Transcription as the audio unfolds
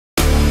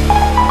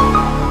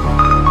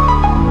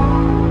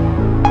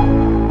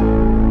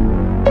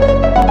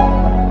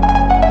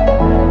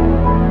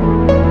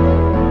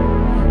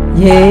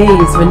Yay,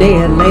 it's Renee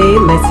LA.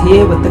 Let's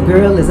hear what the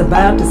girl is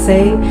about to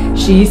say.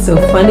 She's so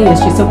funny and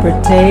she's so pretty.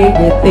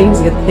 Good things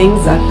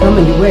are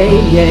coming your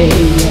way. Yay.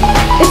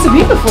 It's a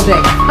beautiful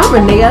day. I'm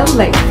Renee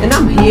LA and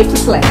I'm here to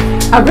slay.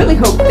 I really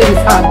hope things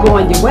are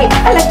going your way.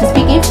 I like to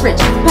speak in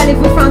French.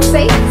 Parlez-vous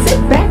français? Sit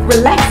back,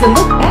 relax, and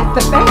look at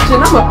the fashion.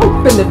 I'ma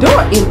open the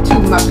door into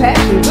my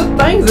passion. Good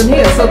things in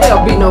here, so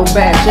there'll be no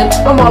bashing.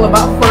 I'm all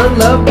about fun,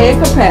 love,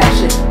 and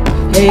compassion.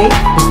 Hey,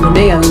 it's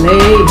Renee LA.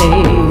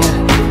 Hey.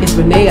 It's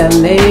Renee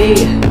LA.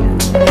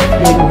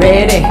 Get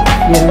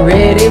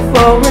ready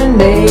for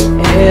Renee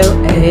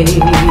LA.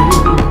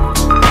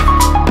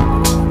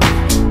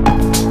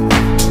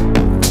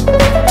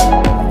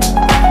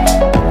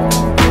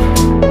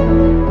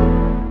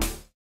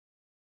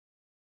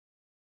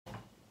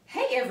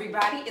 Hey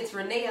everybody, it's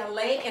Renee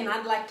LA and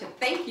I'd like to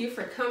thank you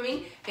for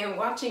coming and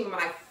watching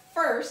my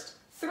first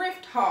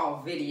thrift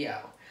haul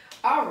video.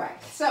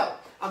 Alright, so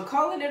I'm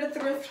calling it a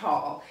thrift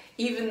haul,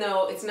 even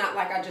though it's not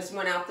like I just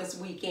went out this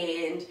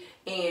weekend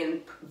and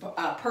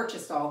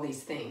purchased all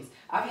these things.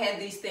 I've had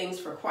these things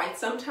for quite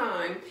some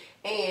time,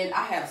 and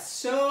I have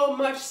so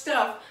much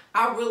stuff,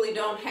 I really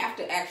don't have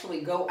to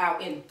actually go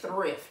out and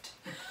thrift.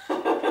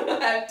 I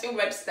have too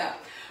much stuff.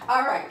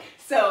 Alright,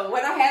 so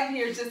what I have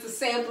here is just a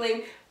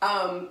sampling.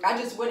 I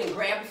just went and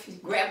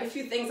grabbed a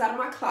few things out of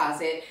my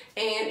closet,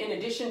 and in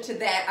addition to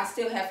that, I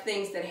still have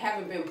things that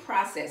haven't been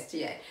processed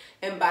yet.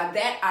 And by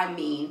that I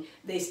mean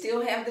they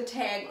still have the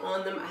tag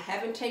on them. I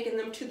haven't taken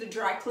them to the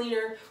dry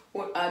cleaner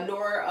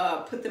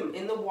nor put them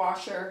in the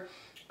washer.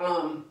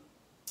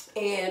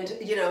 And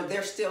you know,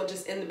 they're still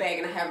just in the bag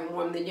and I haven't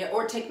worn them yet,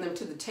 or taken them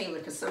to the tailor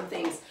because some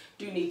things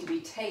do need to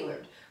be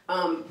tailored.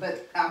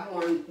 But I've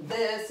worn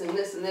this and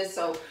this and this,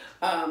 so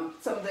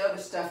some of the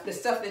other stuff, the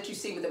stuff that you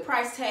see with the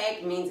price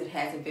tag means it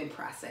hasn't been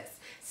processed.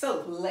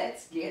 So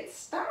let's get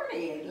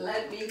started.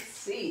 Let me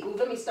see. Ooh,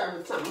 let me start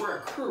with something. We're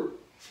a crew.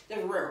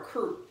 They're real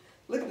crew.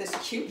 Look at this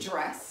cute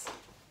dress.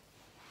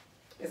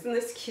 Isn't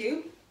this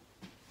cute?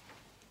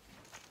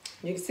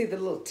 You can see the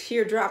little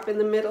teardrop in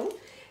the middle.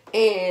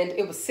 And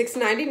it was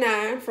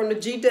 $6.99 from the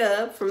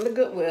G-Dub, from the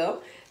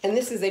Goodwill. And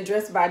this is a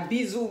dress by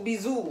Bisou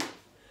Bisou.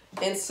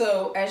 And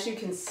so, as you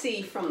can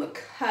see from the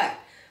cut,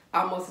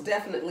 I most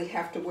definitely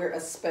have to wear a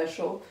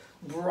special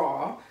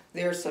bra.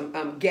 There's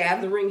some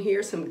gathering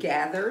here, some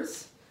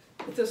gathers.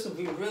 But this will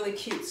be really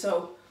cute.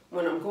 So,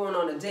 when I'm going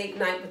on a date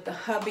night with the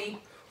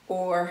hubby,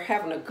 or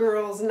having a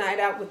girls' night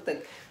out with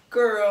the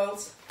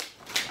girls,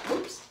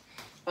 oops,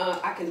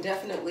 I can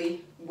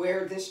definitely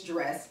wear this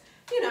dress,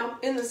 you know,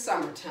 in the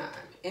summertime,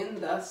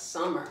 in the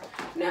summer.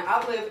 Now,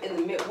 I live in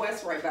the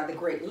Midwest right by the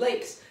Great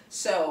Lakes,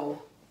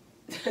 so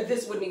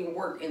this wouldn't even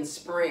work in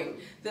spring.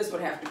 This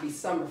would have to be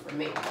summer for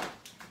me.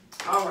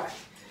 All right,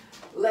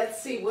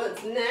 let's see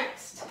what's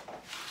next.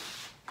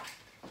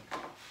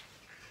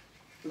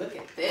 Look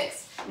at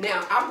this.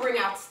 Now, I bring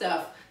out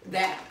stuff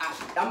that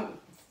I'm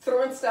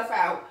throwing stuff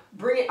out,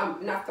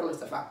 I'm not throwing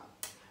stuff out.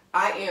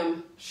 I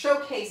am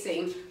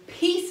showcasing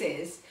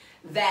pieces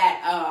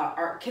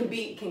that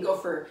can go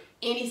for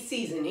any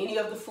season, any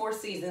of the 4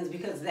 seasons,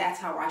 because that's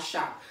how I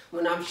shop.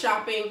 When I'm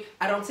shopping,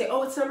 I don't say,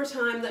 oh, it's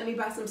summertime, let me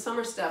buy some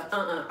summer stuff.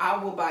 I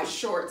will buy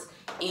shorts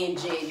in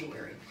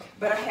January.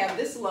 But I have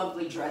this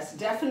lovely dress.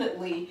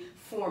 Definitely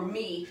for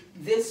me,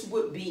 this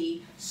would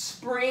be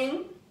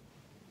spring,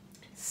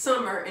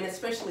 summer, and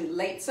especially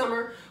late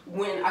summer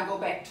when I go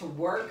back to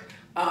work.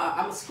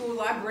 I'm a school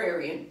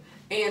librarian,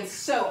 and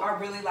so I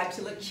really like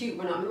to look cute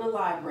when I'm in the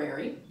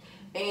library.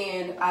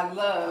 And I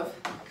love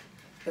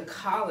the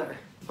collar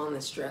on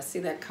this dress. See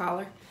that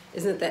collar?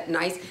 Isn't that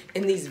nice?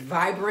 And these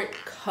vibrant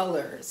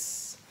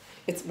colors.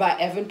 It's by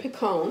Evan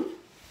Picone,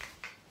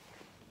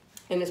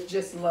 and it's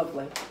just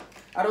lovely.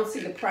 I don't see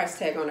the price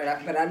tag on it,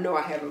 but I know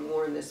I haven't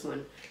worn this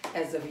one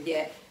as of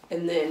yet.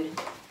 And then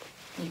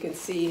you can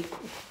see,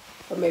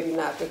 or maybe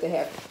not, but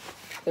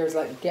there's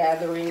like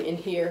gathering in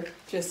here.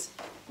 Just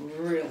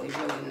really,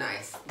 really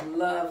nice.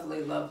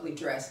 Lovely, lovely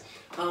dress.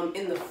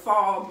 In the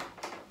fall,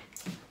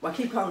 well, I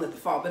keep calling it the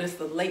fall, but it's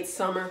the late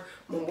summer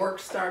when work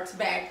starts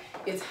back.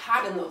 It's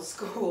hot in those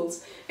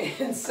schools,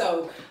 and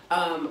so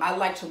I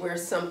like to wear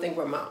something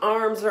where my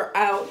arms are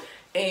out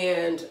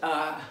and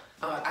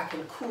I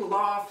can cool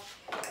off.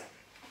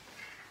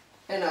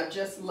 And I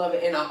just love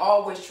it, and I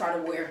always try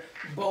to wear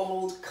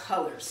bold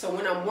colors. So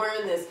when I'm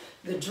wearing this,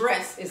 the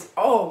dress is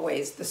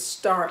always the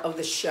star of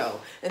the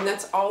show. And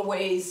that's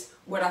always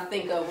what I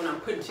think of when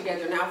I'm putting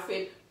together an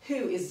outfit.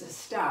 Who is the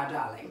star,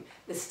 darling?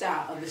 The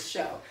star of the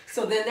show.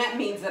 So then that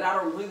means that I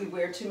don't really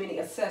wear too many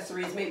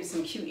accessories, maybe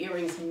some cute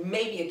earrings,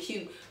 maybe a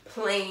cute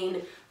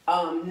plain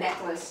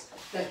necklace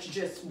that's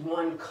just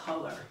one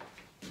color.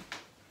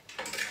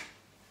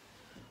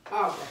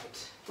 All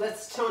right,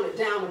 let's tone it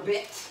down a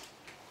bit.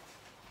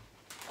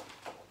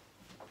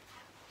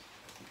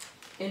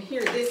 And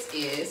here this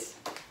is,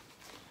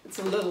 it's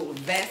a little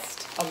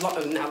vest,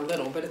 not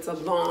little, but it's a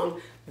long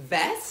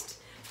vest.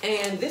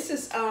 And this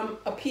is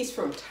a piece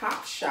from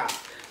Topshop.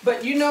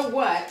 But you know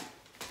what?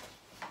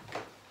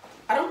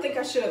 I don't think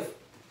I should have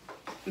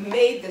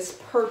made this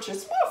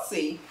purchase. We'll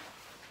see.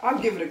 I'll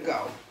give it a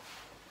go.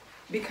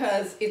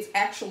 because it's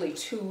actually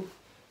too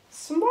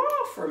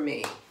small for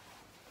me.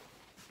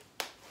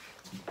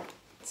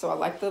 So I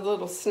like the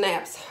little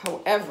snaps.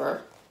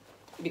 However,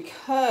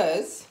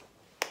 because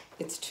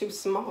it's too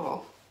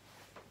small,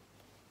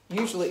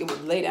 usually it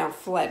would lay down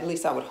flat, at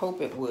least I would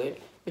hope it would,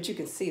 but you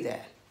can see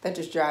that. That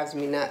just drives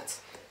me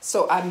nuts.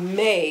 So I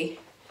may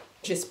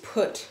just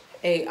put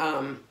a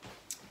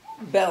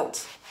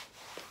belt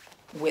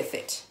with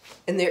it.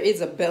 And there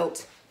is a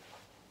belt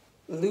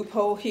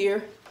loophole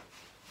here,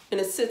 and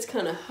it sits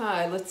kind of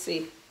high. Let's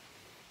see.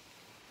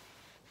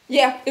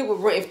 Yeah, it would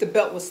run, if the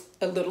belt was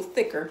a little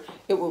thicker,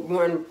 it would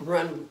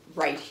run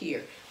right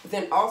here. But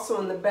then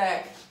also in the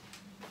back,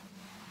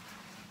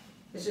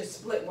 it's just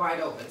split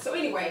wide open. So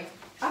anyway,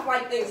 I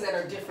like things that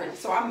are different,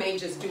 so I may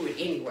just do it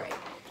anyway.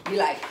 Be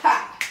like,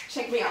 ha,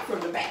 check me out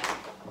from the back.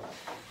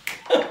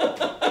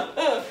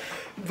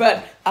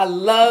 But I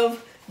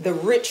love the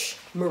rich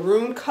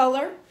maroon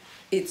color.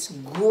 It's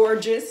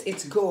gorgeous,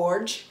 it's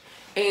gorge,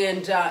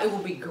 and it will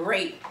be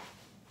great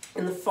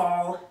in the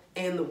fall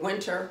and the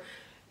winter.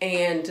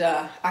 And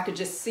I could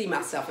just see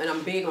myself, and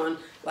I'm big on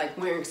like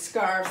wearing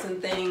scarves and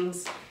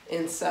things.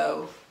 And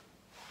so,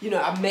 you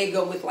know, I may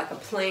go with like a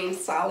plain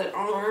solid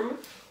arm,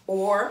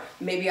 or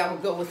maybe I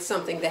would go with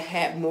something that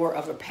had more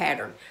of a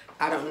pattern.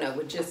 I don't know, it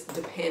would just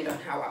depend on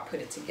how I put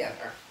it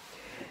together.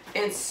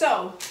 And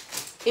so,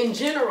 in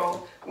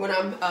general, when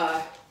I'm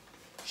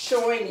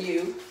showing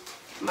you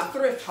my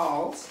thrift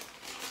hauls,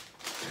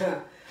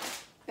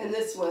 and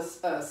this was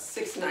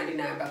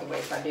 $6.99, by the way,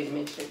 if I didn't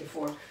mention it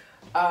before.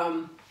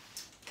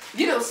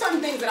 You know,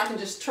 certain things that I can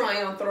just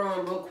try on, throw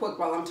on real quick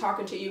while I'm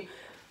talking to you,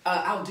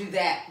 I'll do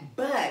that.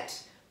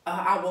 But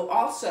I will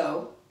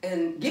also,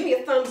 and give me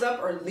a thumbs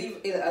up or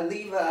leave me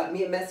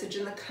a message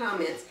in the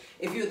comments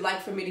if you'd like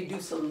for me to do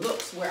some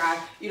looks where I,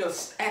 you know,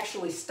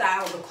 actually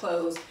style the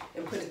clothes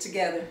and put it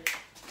together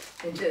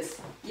and just,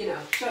 you know,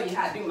 show you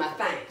how I do my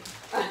thing.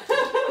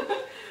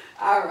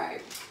 All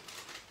right.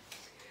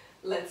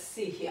 Let's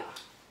see here.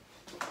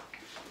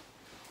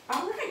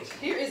 All right,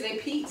 here is a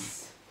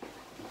piece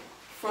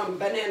from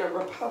Banana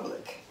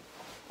Republic.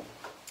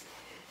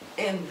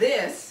 And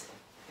this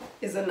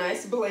is a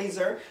nice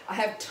blazer. I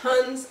have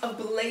tons of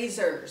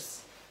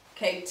blazers,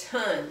 okay,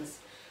 tons.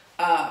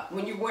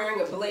 When you're wearing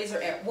a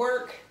blazer at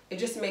work, it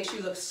just makes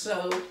you look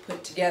so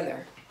put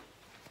together.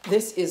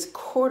 This is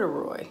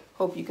corduroy.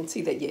 Hope you can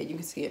see that. Yeah, you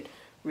can see it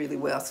really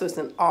well. So it's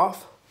an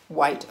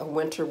off-white, a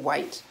winter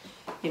white,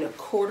 you know,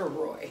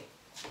 corduroy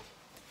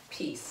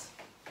piece.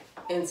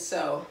 And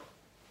so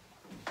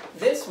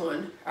this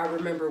one I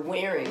remember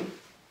wearing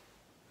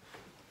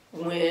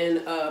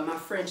when my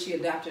friend, she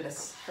adopted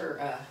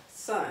her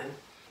son,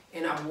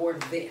 and I wore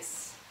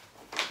this,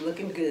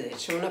 looking good,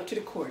 showing up to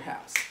the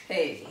courthouse.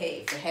 Hey,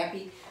 hey, for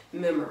happy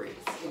memories.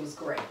 It was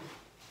great.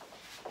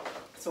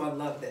 So I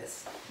love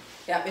this.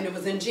 Yep, and it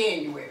was in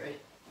January,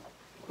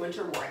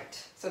 winter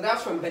white. So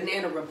that's from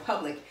Banana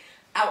Republic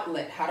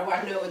Outlet. How do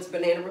I know it's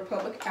Banana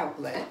Republic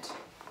Outlet?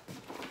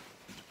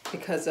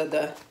 Because of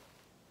the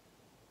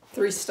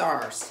 3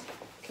 stars,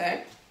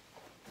 okay?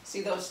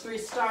 See those 3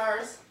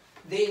 stars?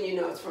 Then you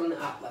know it's from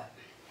the outlet.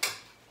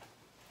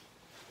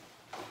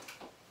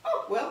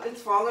 Oh, well, it's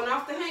falling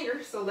off the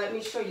hanger, so let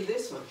me show you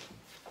this one.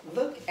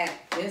 Look at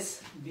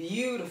this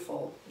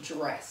beautiful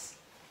dress.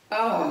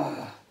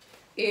 Oh,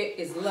 it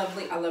is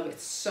lovely. I love it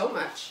so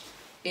much.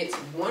 It's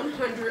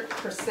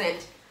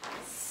 100%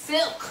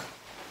 silk.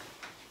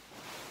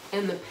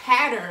 And the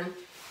pattern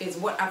is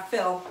what I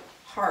fell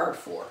hard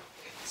for.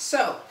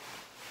 So,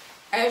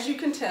 as you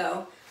can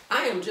tell,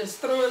 I am just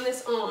throwing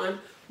this on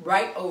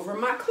right over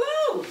my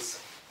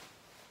clothes.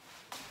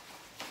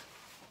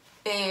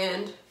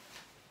 And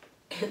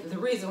the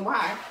reason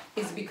why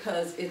is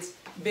because it's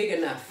big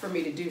enough for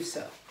me to do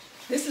so.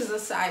 This is a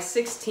size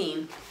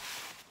 16,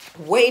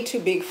 way too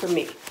big for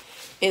me.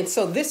 And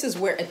so this is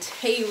where a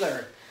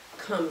tailor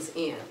comes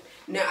in.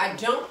 Now, I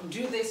don't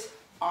do this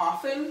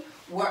often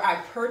where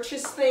I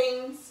purchase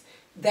things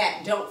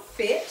that don't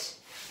fit.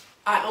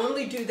 I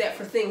only do that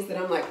for things that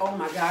I'm like, oh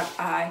my God,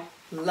 I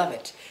love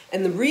it.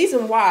 And the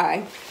reason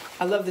why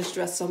I love this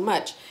dress so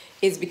much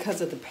is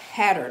because of the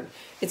pattern.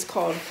 It's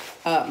called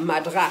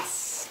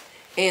madras.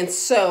 And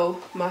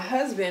so my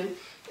husband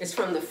is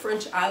from the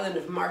French island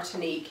of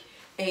Martinique,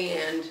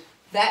 and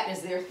that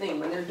is their thing.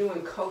 When they're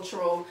doing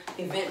cultural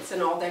events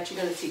and all that,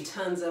 you're gonna see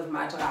tons of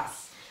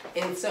madras.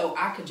 And so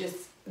I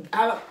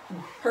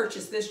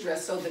purchased this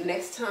dress so the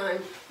next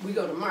time we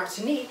go to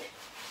Martinique,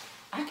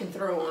 I can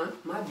throw on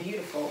my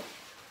beautiful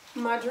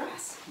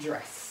madras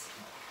dress.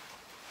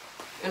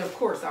 And of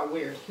course, I'll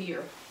wear it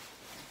here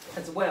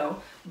as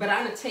well. But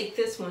I'm going to take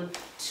this one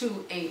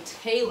to a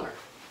tailor.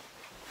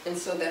 And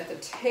so that the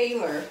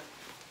tailor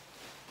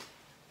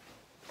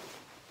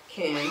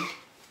can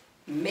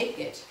make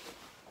it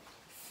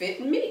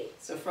fit me.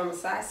 So from a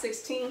size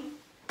 16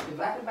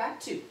 divided by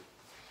 2.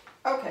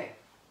 Okay.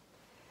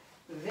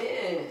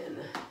 Then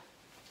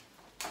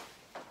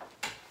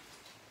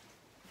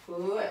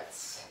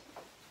let's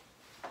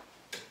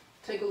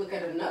take a look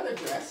at another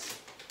dress.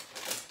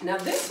 Now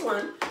this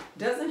one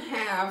doesn't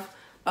have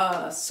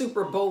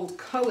super bold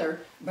color,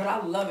 but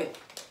I love it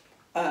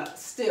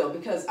still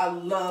because I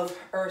love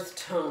earth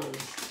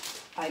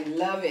tones. I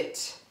love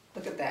it.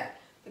 Look at that.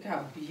 Look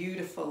how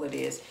beautiful it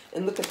is.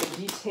 And look at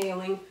the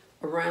detailing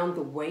around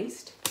the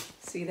waist.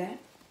 See that?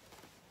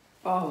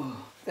 Oh,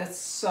 that's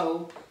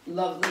so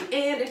lovely.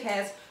 And it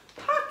has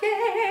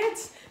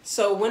pockets.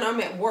 So when I'm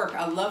at work,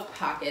 I love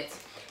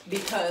pockets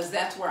because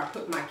that's where I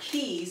put my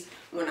keys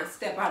when I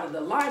step out of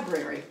the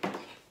library.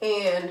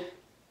 And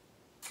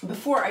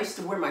before I used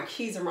to wear my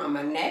keys around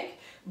my neck,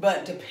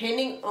 but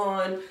depending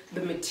on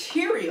the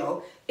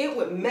material, it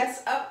would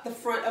mess up the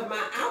front of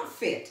my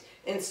outfit.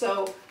 And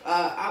so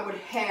I would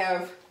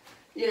have,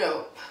 you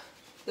know,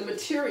 the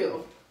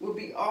material would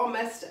be all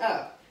messed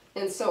up.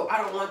 And so I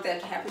don't want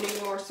that to happen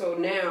anymore. So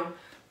now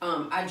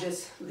I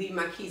just leave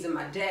my keys in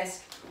my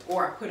desk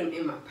or I put them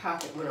in my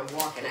pocket when I'm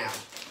walking out.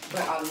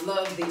 But I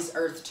love these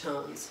earth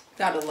tones.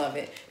 Gotta love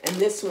it. And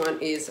this one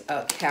is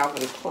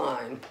Calvin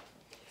Klein.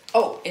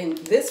 Oh, and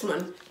this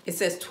one, it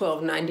says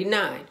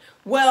 $12.99.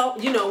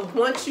 Well, you know,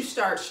 once you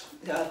start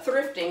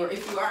thrifting, or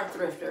if you are a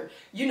thrifter,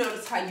 you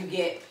notice how you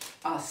get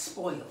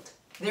spoiled.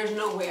 There's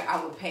no way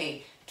I would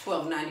pay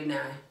 $12.99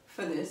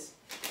 for this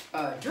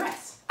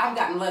dress. I've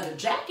gotten leather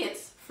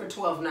jackets for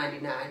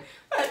 $12.99,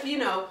 but you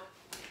know,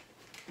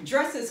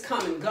 dresses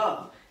come and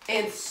go.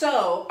 And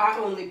so I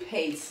only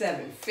paid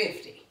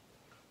 $7.50.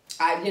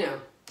 I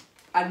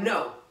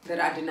know that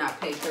I did not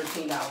pay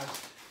 $13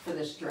 for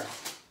this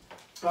dress.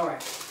 All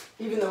right,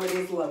 even though it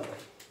is lovely.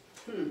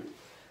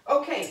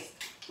 Okay,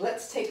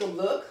 let's take a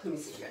look. Let me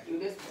see, gotta do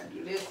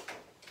this,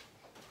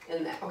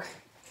 and that, okay.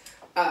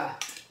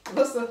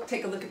 Let's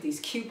take a look at these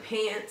cute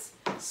pants.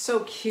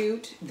 So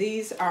cute.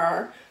 These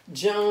are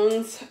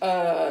Jones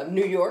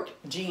New York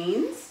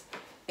jeans,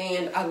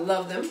 and I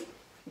love them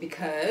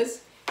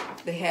because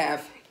they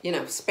have, you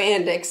know,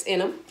 spandex in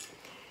them,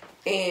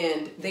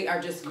 and they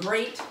are just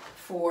great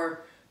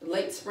for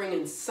late spring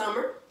and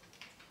summer,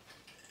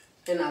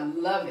 and I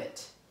love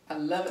it. I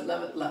love it,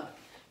 love it, love it.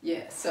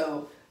 Yeah,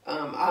 so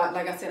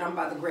like I said, I'm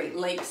by the Great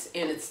Lakes,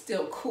 and it's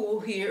still cool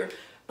here.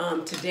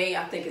 Today,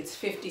 I think it's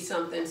 50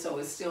 something, so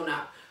it's still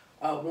not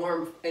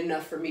warm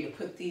enough for me to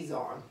put these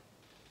on.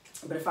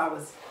 But if I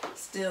was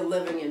still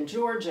living in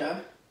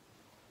Georgia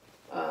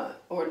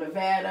or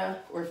Nevada,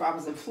 or if I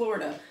was in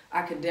Florida,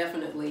 I could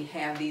definitely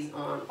have these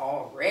on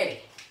already.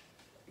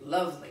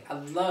 Lovely. I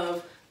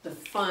love the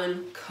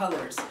fun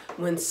colors.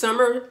 When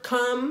summer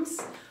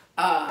comes,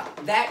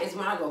 that is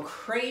when I go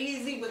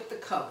crazy with the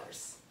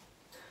colors.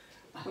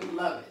 I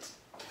love it.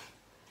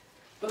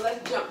 But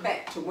let's jump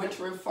back to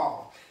winter and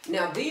fall.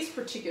 Now these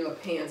particular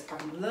pants are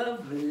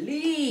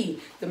lovely.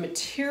 The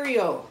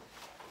material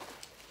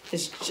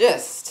is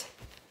just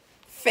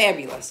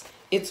fabulous.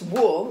 It's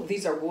wool.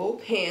 These are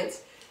wool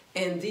pants,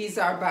 and these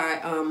are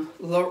by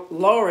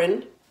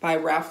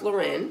Ralph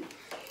Lauren,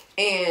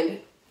 and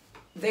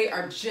they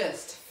are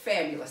just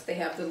fabulous. They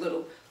have the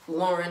little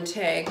Lauren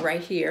tag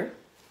right here.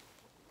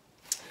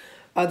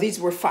 These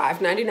were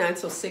 $5.99,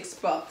 so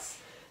 $6.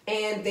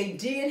 And they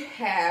did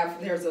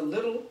have, there's a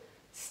little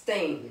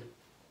stain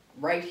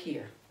right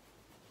here.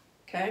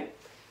 Okay?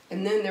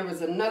 And then there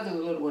was another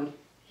little one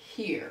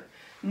here.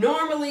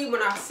 Normally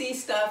when I see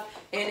stuff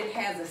and it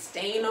has a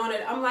stain on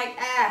it, I'm like,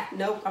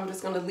 nope, I'm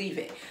just going to leave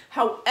it.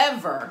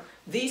 However,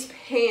 these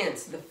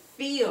pants, the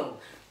feel,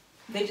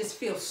 they just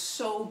feel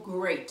so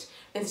great.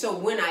 And so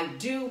when I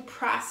do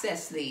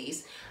process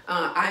these,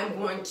 I'm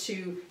going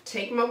to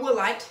take my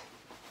Woolite,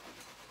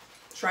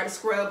 try to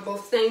scrub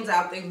both stains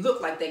out. They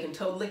look like they can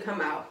totally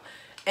come out.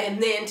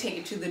 And then take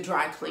it to the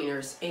dry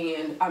cleaners,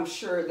 and I'm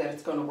sure that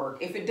it's going to work.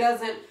 If it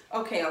doesn't,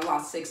 okay, I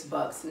lost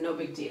 $6. No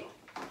big deal.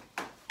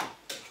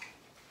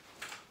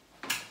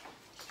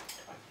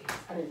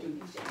 I didn't do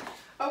these yet.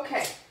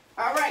 Okay,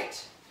 all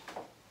right.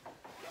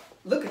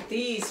 Look at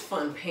these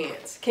fun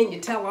pants. Can you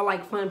tell I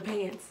like fun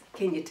pants?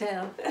 Can you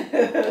tell?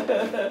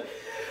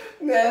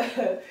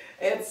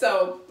 And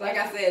so, like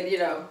I said, you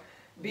know,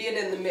 being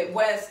in the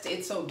Midwest,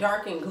 it's so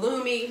dark and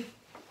gloomy.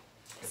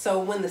 So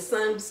when the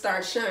sun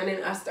starts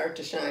shining, I start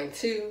to shine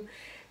too.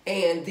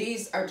 And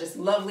these are just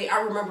lovely.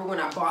 I remember when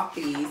I bought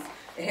these,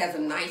 it has a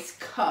nice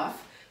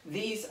cuff.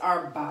 These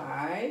are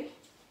by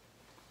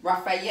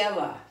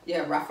Rafaela.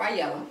 Yeah,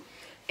 Rafaela.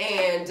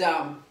 And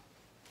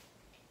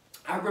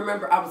I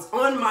remember I was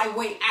on my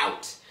way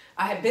out.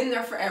 I had been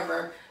there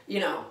forever, you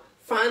know,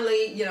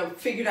 finally, you know,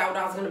 figured out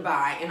what I was going to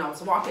buy. And I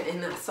was walking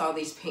and I saw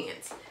these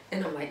pants.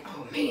 And I'm like,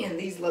 oh man,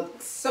 these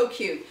look so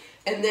cute.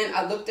 And then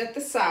I looked at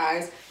the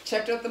size,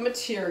 checked out the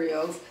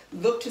materials,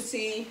 looked to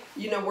see,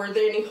 you know, were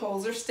there any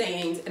holes or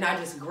stains, and I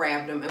just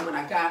grabbed them. And when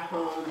I got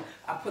home,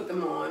 I put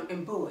them on,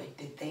 and boy,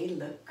 did they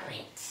look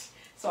great.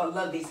 So I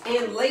love these.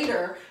 And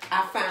later,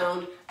 I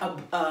found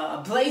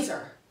a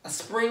blazer, a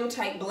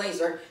spring-type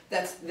blazer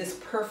that's this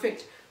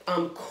perfect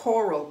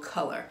coral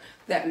color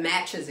that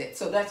matches it.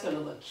 So that's going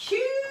to look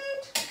cute.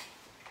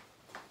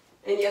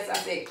 And yes, I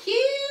said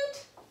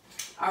cute.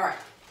 All right.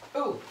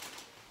 Ooh.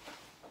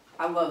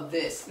 I love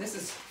this. This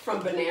is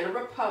from Banana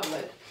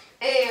Republic.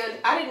 And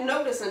I didn't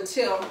notice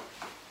until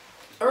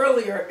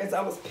earlier as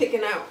I was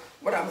picking out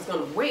what I was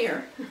gonna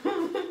wear.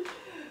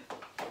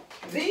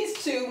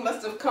 These two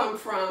must have come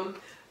from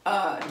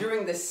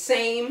during the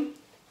same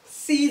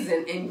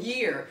season and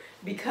year,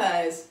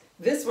 because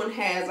this one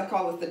has, I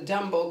call it the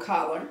Dumbo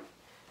collar,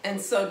 and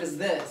so does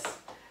this.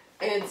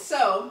 And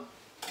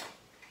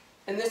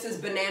this is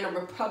Banana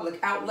Republic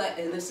outlet,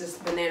 and this is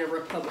Banana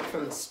Republic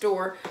from the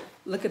store.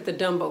 Look at the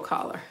Dumbo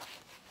collar.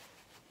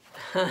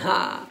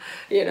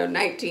 You know,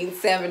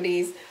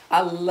 1970s.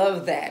 I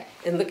love that.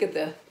 And look at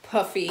the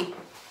puffy,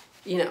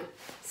 you know,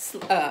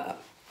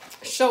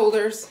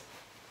 shoulders.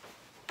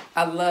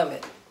 I love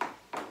it.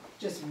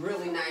 Just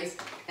really nice.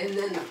 And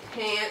then the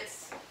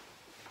pants.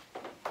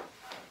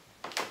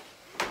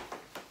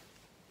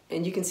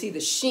 And you can see the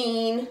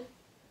sheen.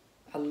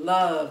 I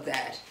love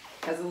that.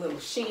 Has a little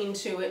sheen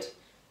to it.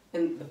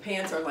 And the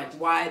pants are like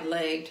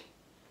wide-legged.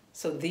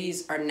 So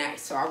these are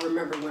nice. So I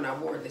remember when I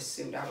wore this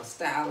suit, I was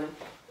styling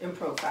and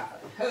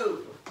profiling.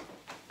 Oh,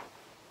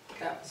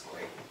 that was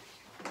great.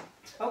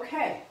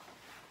 Okay.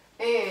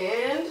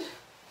 And,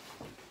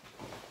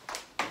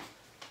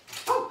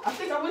 oh, I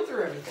think I went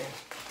through everything.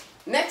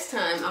 Next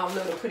time, I'll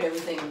know to put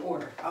everything in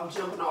order. I'm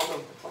jumping all over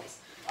the place.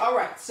 All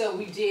right, so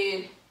we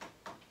did,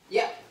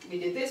 yep, we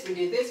did this, we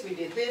did this, we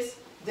did this,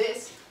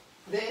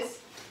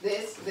 this,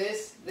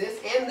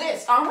 and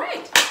this. All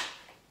right,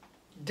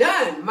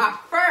 done. My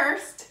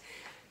first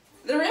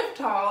thrift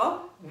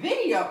haul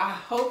video. I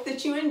hope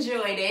that you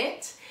enjoyed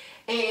it.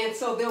 And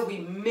so there'll be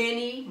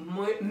many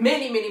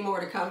more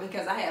to come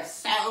because I have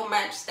so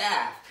much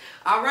stuff.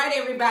 All right,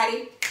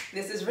 everybody.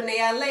 This is Renee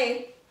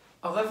Ale.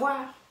 Au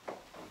revoir.